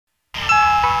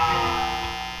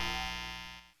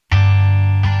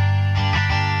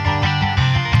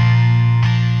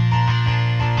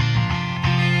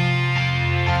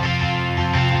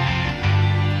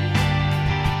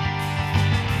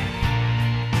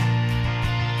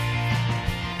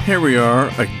Here we are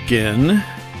again.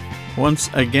 Once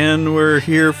again, we're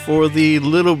here for the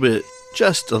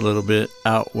just a little bit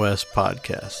out west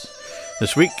podcast.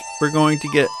 This week, we're going to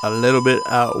get a little bit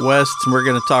out west, and we're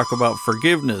going to talk about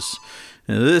forgiveness.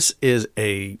 And this is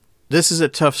a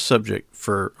tough subject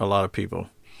for a lot of people.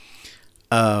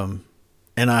 And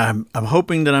I'm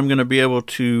hoping that I'm going to be able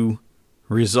to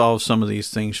resolve some of these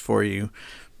things for you,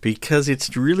 because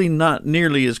it's really not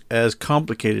nearly as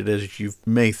complicated as you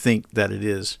may think that it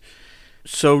is.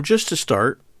 So just to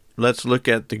start, let's look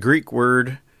at the Greek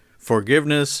word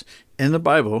forgiveness. In the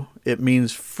Bible, it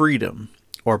means freedom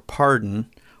or pardon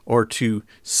or to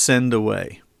send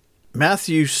away.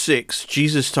 Matthew 6,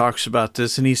 Jesus talks about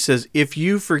this, and he says, if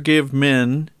you forgive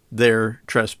men their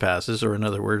trespasses, or in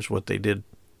other words, what they did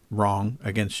wrong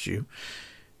against you,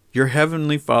 your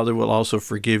heavenly Father will also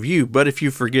forgive you. But if you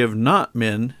forgive not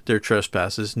men their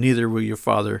trespasses, neither will your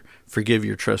Father forgive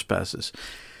your trespasses.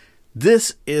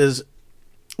 This is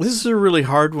a really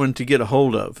hard one to get a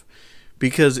hold of,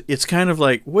 because it's kind of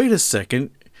like, wait a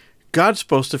second, God's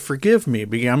supposed to forgive me.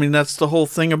 I mean, that's the whole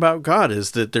thing about God,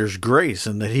 is that there's grace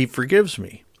and that he forgives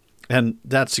me. And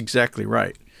that's exactly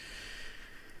right.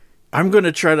 I'm going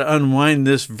to try to unwind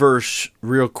this verse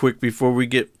real quick before we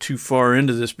get too far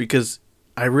into this, because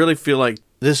I really feel like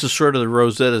this is sort of the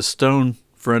Rosetta Stone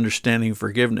for understanding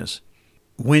forgiveness.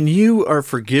 When you are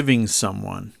forgiving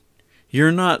someone,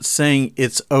 you're not saying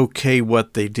it's okay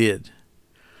what they did.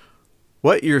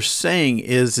 What you're saying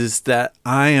is that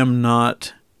I am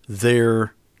not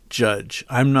their judge.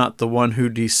 I'm not the one who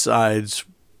decides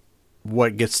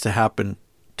what gets to happen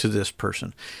to this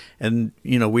person. And,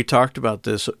 we talked about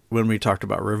this when we talked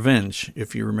about revenge,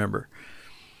 if you remember.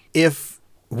 If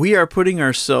we are putting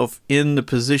ourselves in the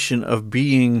position of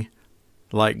being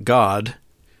like God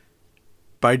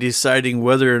by deciding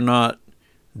whether or not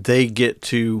they get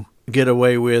to get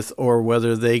away with, or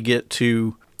whether they get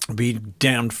to be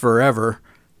damned forever.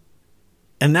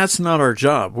 And that's not our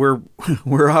job.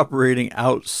 We're operating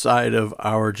outside of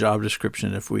our job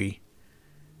description if we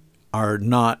are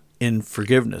not in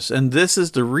forgiveness. And this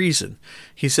is the reason.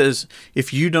 He says,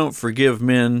 if you don't forgive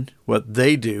men what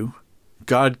they do,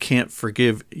 God can't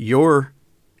forgive your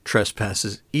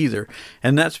trespasses either.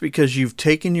 And that's because you've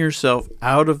taken yourself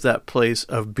out of that place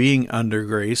of being under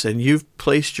grace, and you've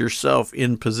placed yourself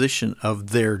in position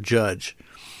of their judge.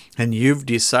 And you've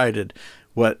decided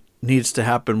what needs to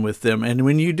happen with them. And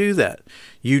when you do that,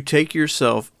 you take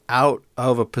yourself out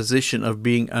of a position of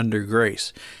being under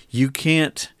grace. You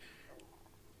can't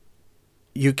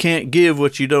give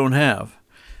what you don't have.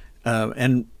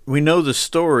 And we know the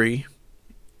story.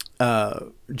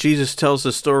 Jesus tells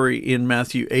the story in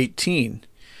Matthew 18.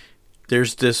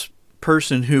 There's this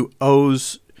person who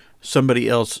owes somebody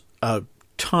else a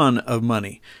ton of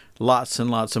money, lots and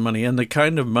lots of money. And the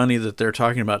kind of money that they're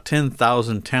talking about,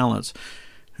 10,000 talents.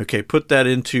 Okay, put that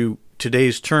into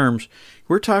today's terms.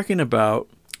 We're talking about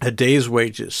a day's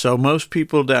wages. So most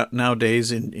people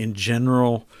nowadays in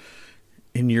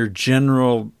your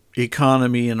general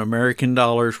economy in American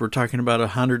dollars, we're talking about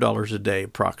 $100 a day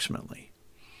approximately.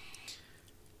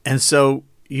 And so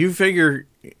you figure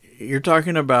you're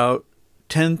talking about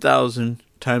 10,000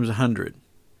 times 100.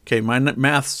 Okay, my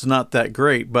math's not that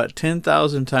great, but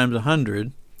 10,000 times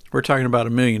 100, we're talking about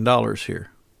 $1 million here.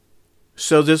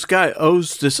 So this guy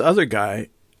owes this other guy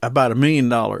about $1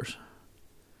 million.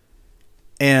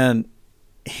 And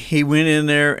he went in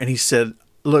there and he said,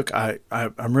 look,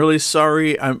 I'm really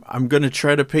sorry. I'm going to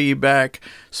try to pay you back.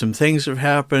 Some things have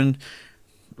happened.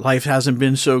 Life hasn't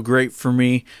been so great for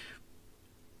me.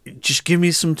 Just give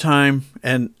me some time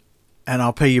and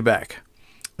I'll pay you back.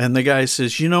 And the guy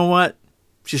says, you know what?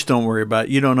 Just don't worry about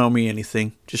it. You don't owe me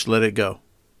anything. Just let it go.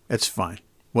 It's fine.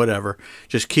 Whatever.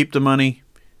 Just keep the money.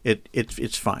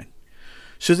 It's fine.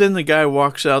 So then the guy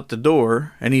walks out the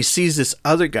door and he sees this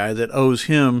other guy that owes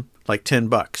him like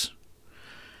 $10.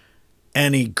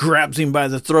 And he grabs him by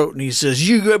the throat and he says,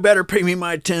 you better pay me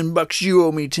my $10. You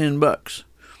owe me $10.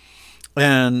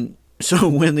 And so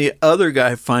when the other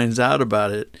guy finds out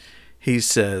about it, he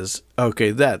says,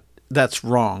 okay, that's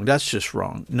wrong. That's just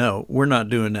wrong. No, we're not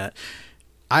doing that.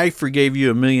 I forgave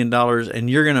you $1 million and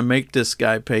you're going to make this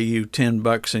guy pay you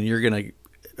 $10 and you're going to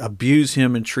abuse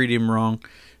him and treat him wrong.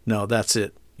 No, that's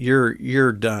it.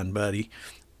 You're done, buddy.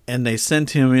 And they sent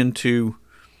him into,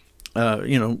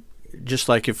 just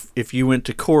like if you went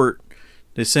to court,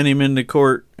 they sent him into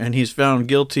court and he's found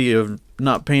guilty of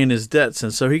not paying his debts.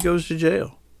 And so he goes to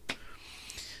jail.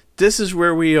 This is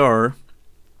where we are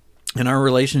in our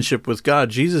relationship with God.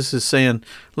 Jesus is saying,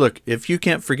 look, if you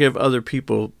can't forgive other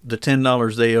people the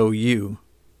 $10 they owe you,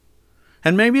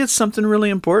 And maybe it's something really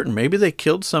important. Maybe they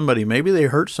killed somebody. Maybe they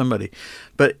hurt somebody.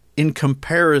 But in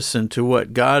comparison to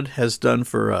what God has done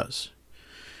for us,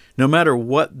 no matter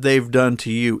what they've done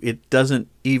to you, it doesn't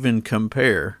even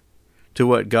compare to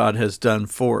what God has done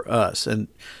for us. And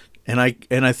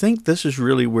I think this is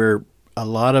really where a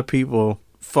lot of people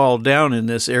fall down in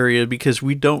this area, because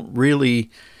we don't really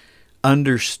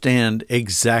understand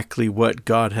exactly what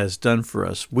God has done for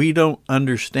us. We don't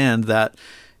understand that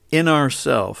in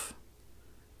ourselves,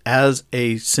 as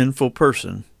a sinful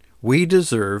person, we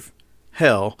deserve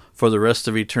hell for the rest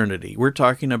of eternity. We're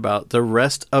talking about the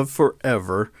rest of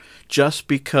forever, just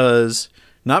because,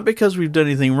 not because we've done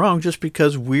anything wrong, just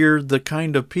because we're the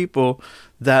kind of people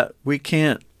that we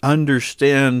can't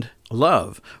understand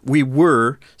love. We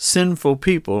were sinful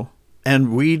people,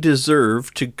 and we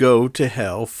deserve to go to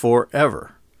hell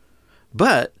forever.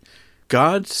 But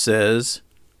God says,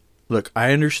 look,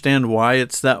 I understand why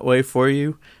it's that way for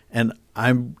you, and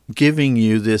I'm giving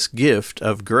you this gift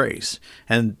of grace.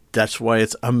 And that's why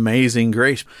it's amazing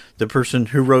grace. The person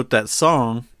who wrote that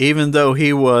song, even though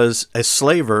he was a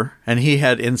slaver and he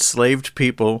had enslaved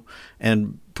people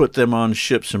and put them on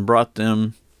ships and brought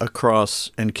them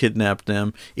across and kidnapped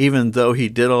them, even though he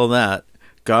did all that,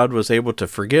 God was able to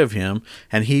forgive him,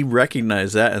 and he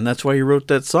recognized that, and that's why he wrote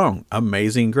that song,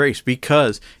 Amazing Grace,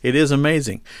 because it is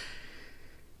amazing.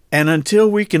 And until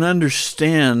we can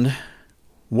understand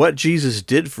what Jesus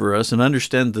did for us and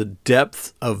understand the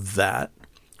depth of that,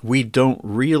 we don't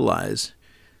realize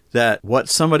that what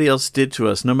somebody else did to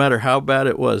us, no matter how bad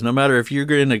it was, no matter if you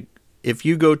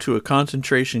go to a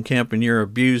concentration camp and you're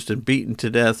abused and beaten to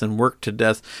death and worked to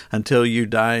death until you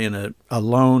die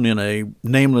alone in a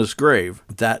nameless grave,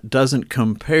 that doesn't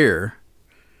compare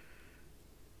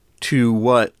to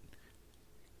what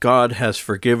God has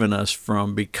forgiven us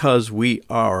from, because we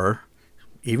are,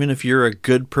 even if you're a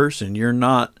good person, you're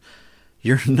not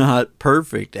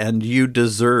perfect, and you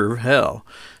deserve hell.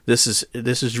 This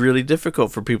is really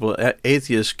difficult for people.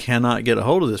 Atheists cannot get a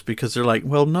hold of this, because they're like,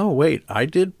 well, no, wait, I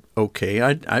did okay.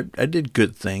 I did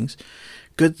good things.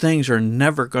 Good things are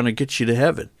never going to get you to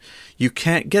heaven. You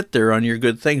can't get there on your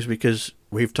good things, because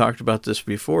we've talked about this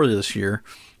before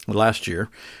last year.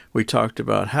 We talked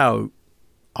about how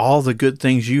all the good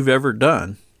things you've ever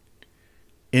done,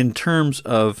 in terms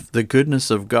of the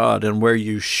goodness of God and where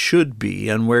you should be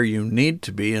and where you need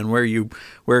to be and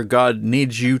where God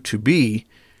needs you to be,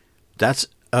 that's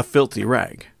a filthy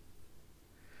rag.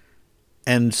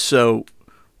 And so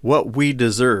what we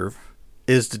deserve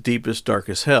is the deepest,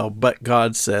 darkest hell. But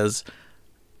God says,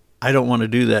 I don't want to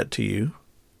do that to you.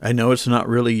 I know it's not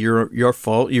really your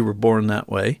fault. You were born that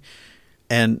way.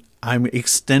 And I'm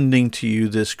extending to you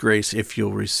this grace if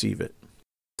you'll receive it.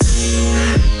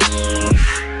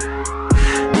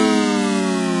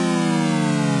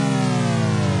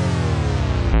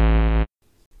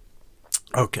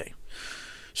 Okay,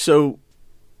 so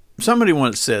somebody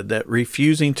once said that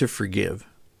refusing to forgive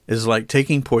is like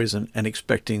taking poison and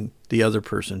expecting the other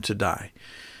person to die.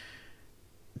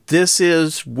 This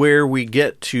is where we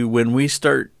get to when we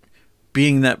start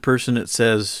being that person that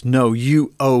says, no,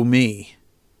 you owe me.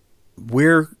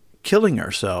 We're killing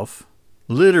ourselves,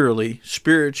 literally,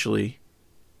 spiritually.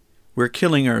 We're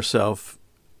killing ourselves,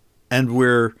 and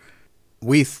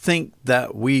we think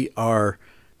that we are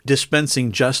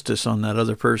dispensing justice on that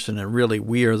other person, and really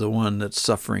we are the one that's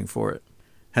suffering for it.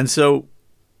 And so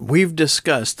we've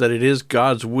discussed that it is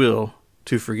God's will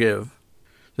to forgive.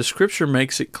 The scripture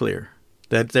makes it clear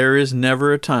that there is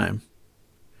never a time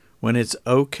when it's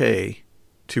okay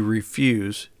to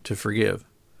refuse to forgive.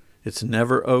 It's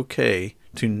never okay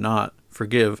to not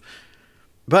forgive.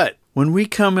 But when we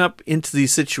come up into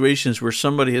these situations where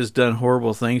somebody has done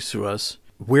horrible things to us,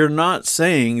 we're not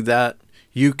saying that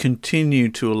you continue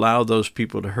to allow those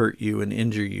people to hurt you and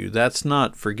injure you. That's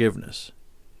not forgiveness.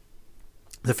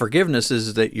 The forgiveness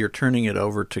is that you're turning it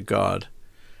over to God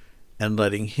and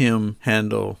letting Him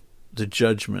handle the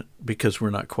judgment, because we're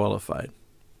not qualified.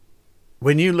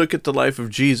 When you look at the life of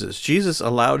Jesus, Jesus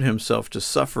allowed Himself to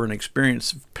suffer and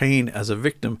experience pain as a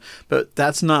victim, but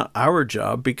that's not our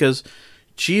job, because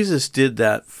Jesus did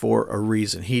that for a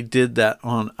reason. He did that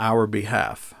on our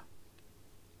behalf.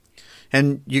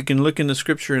 And you can look in the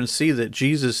scripture and see that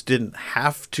Jesus didn't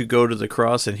have to go to the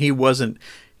cross, and He wasn't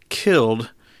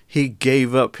killed. He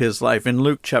gave up His life. In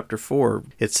Luke chapter 4,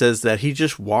 it says that He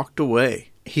just walked away.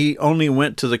 He only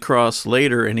went to the cross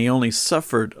later, and He only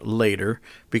suffered later,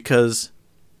 because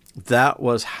that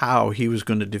was how He was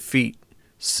going to defeat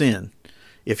sin.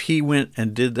 If He went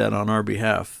and did that on our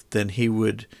behalf, then He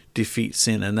would defeat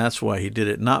sin. And that's why He did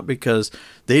it. Not because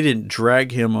they didn't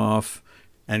drag Him off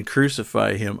and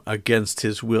crucify Him against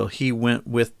His will. He went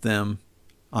with them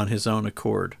on his own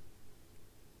accord.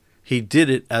 He did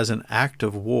it as an act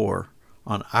of war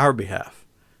on our behalf,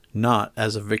 not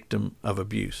as a victim of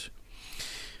abuse.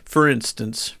 For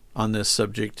instance, on this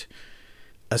subject,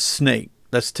 a snake.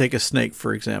 Let's take a snake,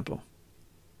 for example.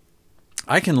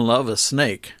 I can love a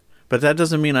snake, but that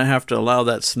doesn't mean I have to allow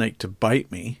that snake to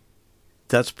bite me.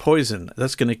 That's poison.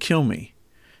 That's going to kill me.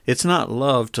 It's not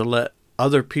love to let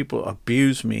other people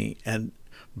abuse me and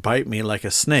bite me like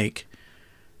a snake.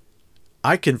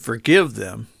 I can forgive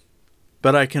them,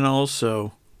 but I can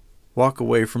also walk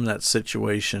away from that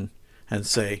situation and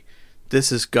say,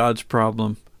 this is God's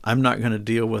problem. I'm not going to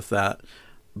deal with that.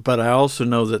 But I also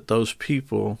know that those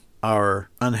people are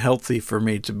unhealthy for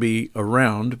me to be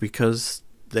around because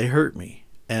they hurt me.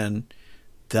 And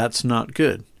that's not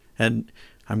good. And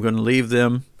I'm going to leave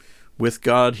them with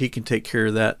God. He can take care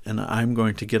of that. And I'm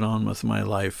going to get on with my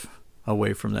life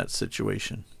away from that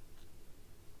situation.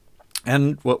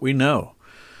 And what we know,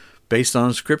 based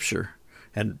on Scripture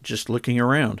and just looking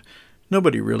around,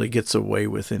 nobody really gets away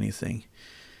with anything.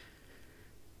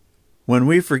 When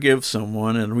we forgive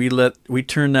someone and we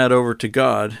turn that over to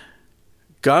God,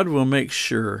 God will make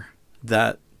sure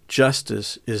that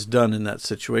justice is done in that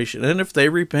situation. And if they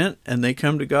repent and they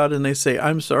come to God and they say,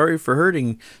 I'm sorry for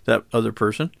hurting that other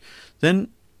person, then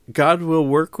God will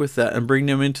work with that and bring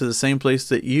them into the same place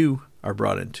that you are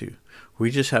brought into. We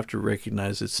just have to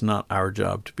recognize it's not our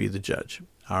job to be the judge.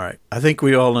 All right. I think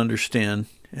we all understand,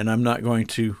 and I'm not going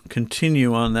to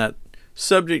continue on that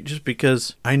subject just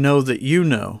because I know that you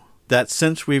know that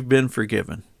since we've been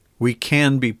forgiven, we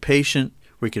can be patient,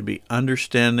 we can be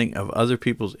understanding of other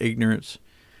people's ignorance,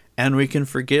 and we can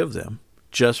forgive them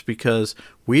just because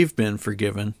we've been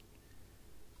forgiven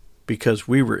because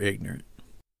we were ignorant.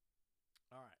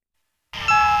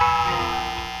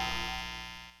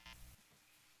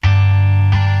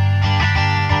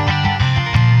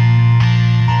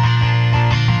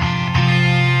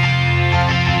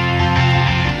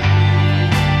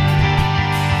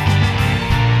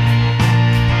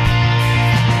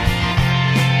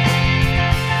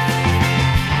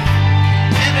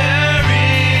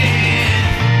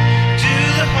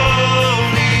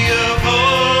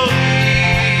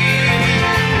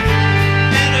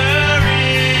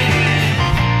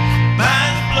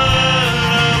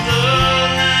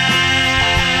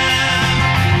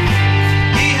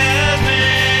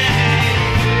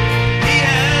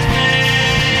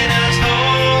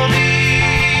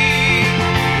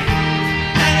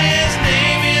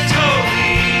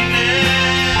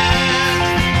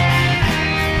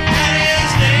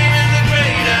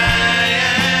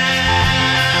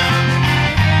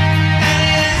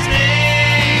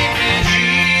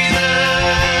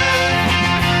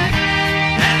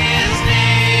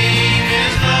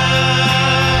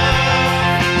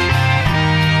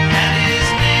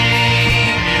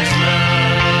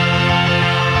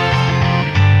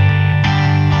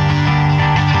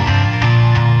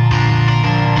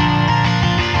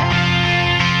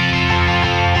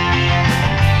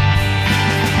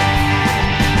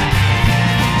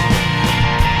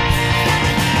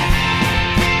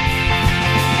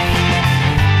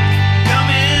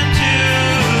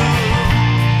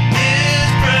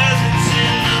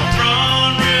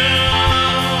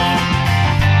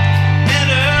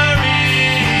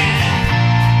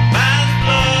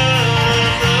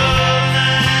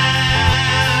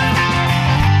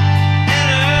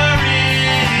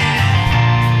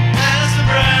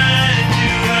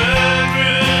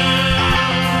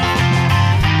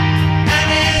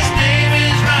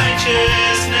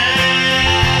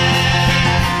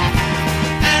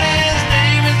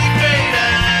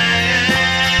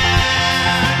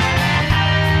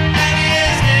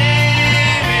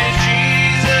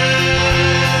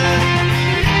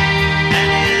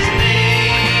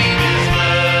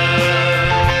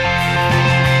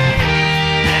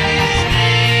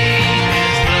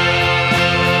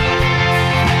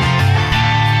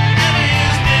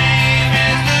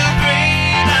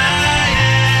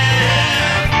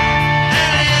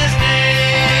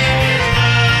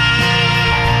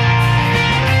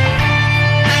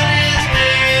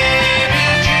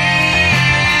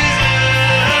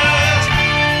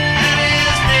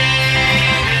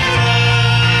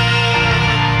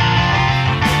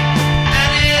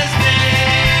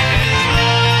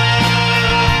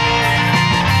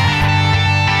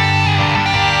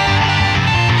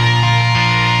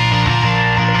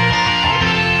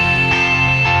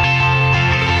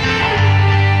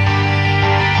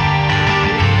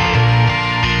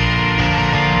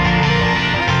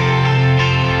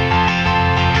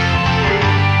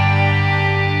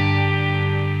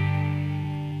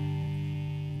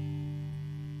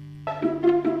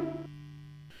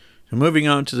 moving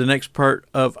on to the next part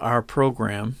of our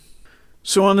program.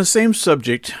 So on the same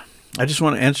subject, I just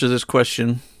want to answer this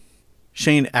question.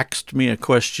 Shane asked me a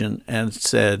question and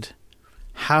said,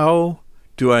 how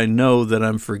do I know that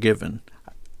I'm forgiven?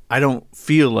 I don't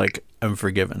feel like I'm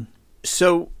forgiven.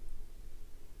 So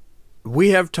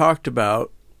we have talked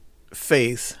about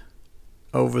faith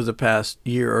over the past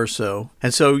year or so.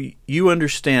 And so you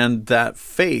understand that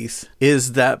faith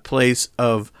is that place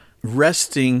of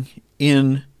resting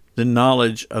in the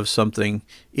knowledge of something,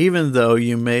 even though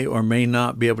you may or may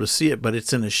not be able to see it, but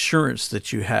it's an assurance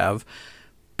that you have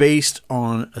based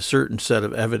on a certain set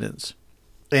of evidence.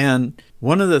 And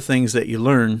one of the things that you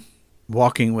learn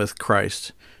walking with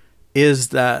Christ is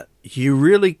that you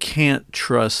really can't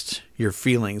trust your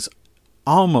feelings.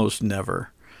 Almost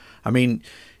never. I mean,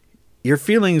 your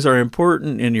feelings are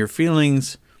important and your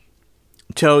feelings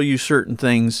tell you certain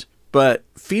things, but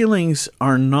feelings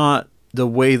are not the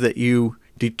way that you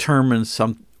determine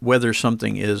whether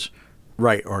something is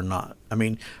right or not. I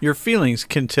mean, your feelings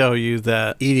can tell you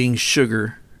that eating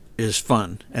sugar is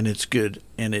fun and it's good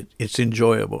and it's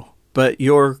enjoyable. But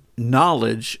your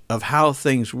knowledge of how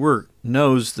things work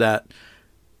knows that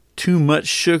too much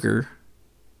sugar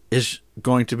is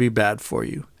going to be bad for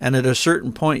you. And at a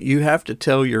certain point, you have to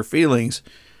tell your feelings,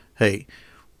 hey,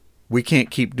 we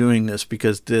can't keep doing this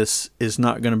because this is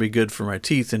not going to be good for my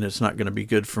teeth and it's not going to be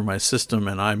good for my system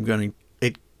and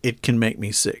it can make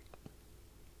me sick.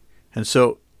 And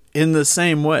so in the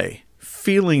same way,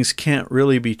 feelings can't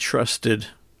really be trusted.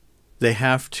 They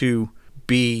have to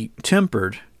be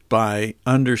tempered by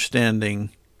understanding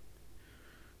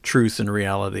truth and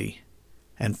reality.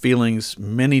 And feelings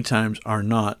many times are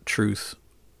not truth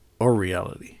or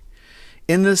reality.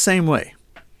 In the same way,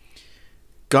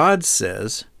 God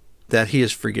says that he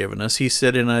has forgiven us. He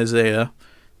said in Isaiah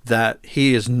that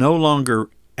he is no longer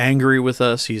angry with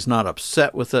us. He's not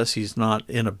upset with us. He's not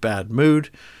in a bad mood.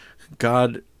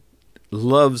 God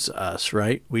loves us,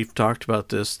 right? We've talked about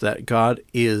this, that God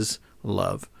is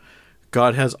love.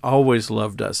 God has always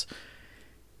loved us.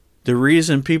 The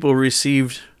reason people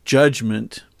received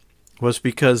judgment was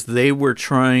because they were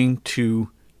trying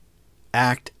to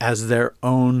act as their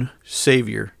own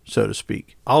savior, so to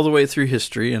speak. All the way through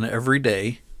history and every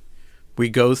day, we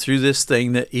go through this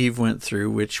thing that Eve went through,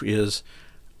 which is,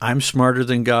 I'm smarter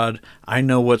than God. I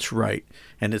know what's right.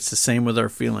 And it's the same with our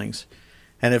feelings.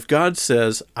 And if God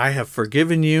says, I have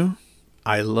forgiven you,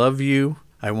 I love you,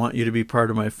 I want you to be part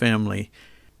of my family,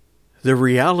 the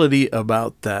reality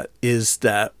about that is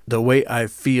that the way I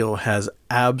feel has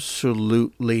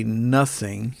absolutely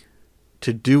nothing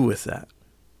to do with that.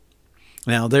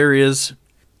 Now, there is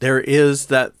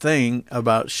that thing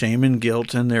about shame and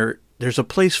guilt, and there's a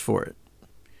place for it.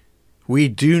 We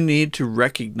do need to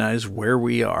recognize where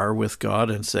we are with God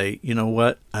and say, you know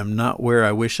what? I'm not where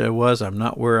I wish I was. I'm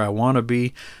not where I want to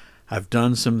be. I've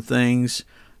done some things.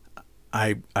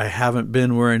 I haven't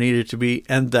been where I needed to be.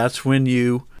 And that's when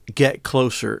you get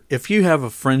closer. If you have a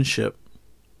friendship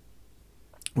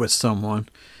with someone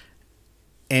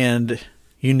and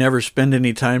you never spend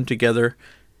any time together,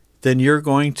 then you're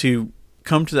going to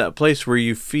come to that place where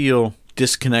you feel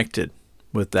disconnected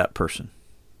with that person.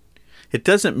 It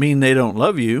doesn't mean they don't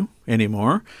love you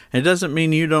anymore. It doesn't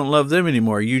mean you don't love them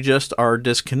anymore. You just are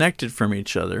disconnected from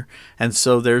each other. And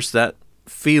so there's that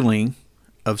feeling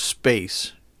of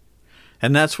space.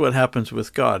 And that's what happens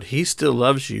with God. He still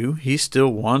loves you. He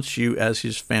still wants you as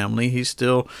his family. He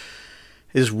still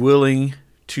is willing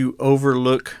to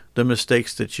overlook the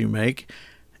mistakes that you make.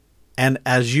 And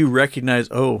as you recognize,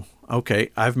 oh,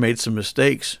 okay, I've made some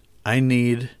mistakes. I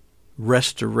need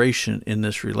restoration in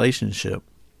this relationship.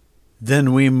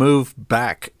 Then we move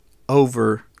back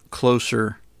over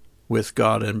closer with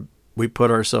God and we put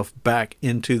ourselves back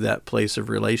into that place of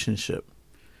relationship.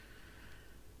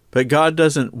 But God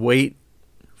doesn't wait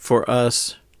for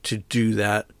us to do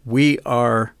that. We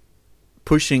are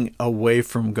pushing away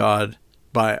from God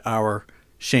by our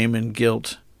shame and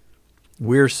guilt.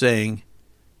 We're saying,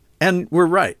 and we're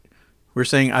right, we're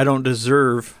saying, I don't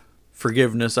deserve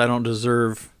forgiveness. I don't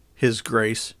deserve his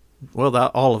grace. Well,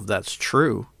 all of that's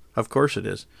true. Of course it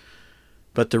is.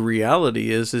 But the reality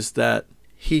is that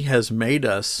he has made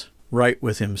us right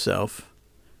with himself,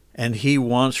 and he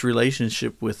wants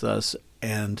relationship with us,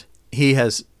 and he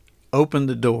has opened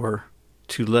the door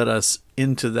to let us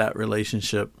into that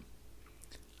relationship.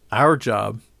 Our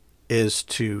job is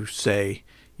to say,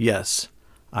 yes,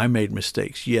 I made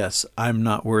mistakes. Yes, I'm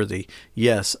not worthy.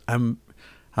 Yes, I'm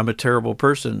a terrible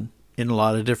person in a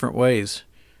lot of different ways.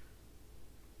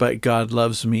 But God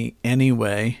loves me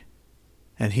anyway,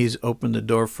 and he's opened the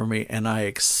door for me, and I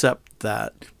accept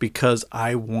that because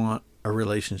I want a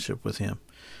relationship with him.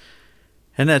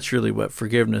 And that's really what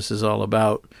forgiveness is all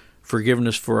about.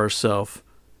 Forgiveness for ourselves.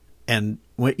 And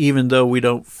even though we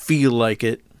don't feel like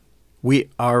it, we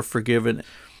are forgiven.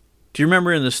 Do you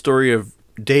remember in the story of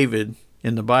David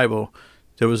in the Bible,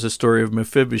 there was a story of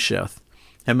Mephibosheth?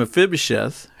 And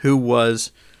Mephibosheth, who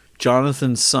was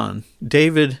Jonathan's son,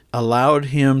 David allowed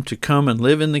him to come and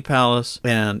live in the palace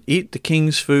and eat the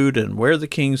king's food and wear the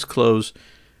king's clothes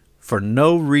for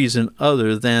no reason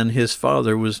other than his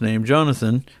father was named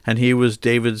Jonathan and he was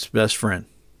David's best friend.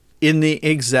 In the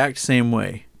exact same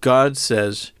way, God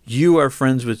says, you are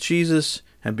friends with Jesus,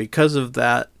 and because of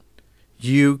that,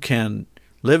 you can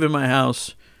live in my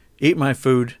house, eat my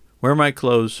food, wear my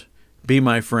clothes, be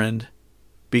my friend,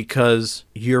 because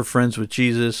you're friends with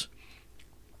Jesus.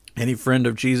 Any friend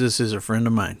of Jesus is a friend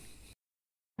of mine.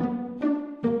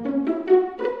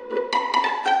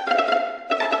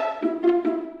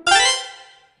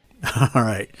 All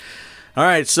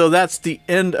right. So that's the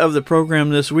end of the program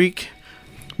this week.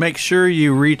 Make sure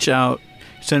you reach out,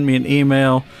 send me an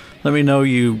email. Let me know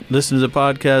you listen to the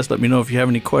podcast. Let me know if you have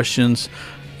any questions.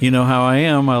 You know how I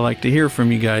am. I like to hear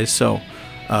from you guys. So,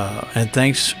 and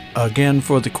thanks again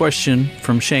for the question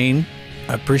from Shane.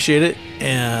 I appreciate it.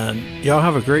 And y'all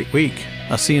have a great week.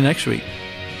 I'll see you next week.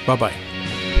 Bye-bye.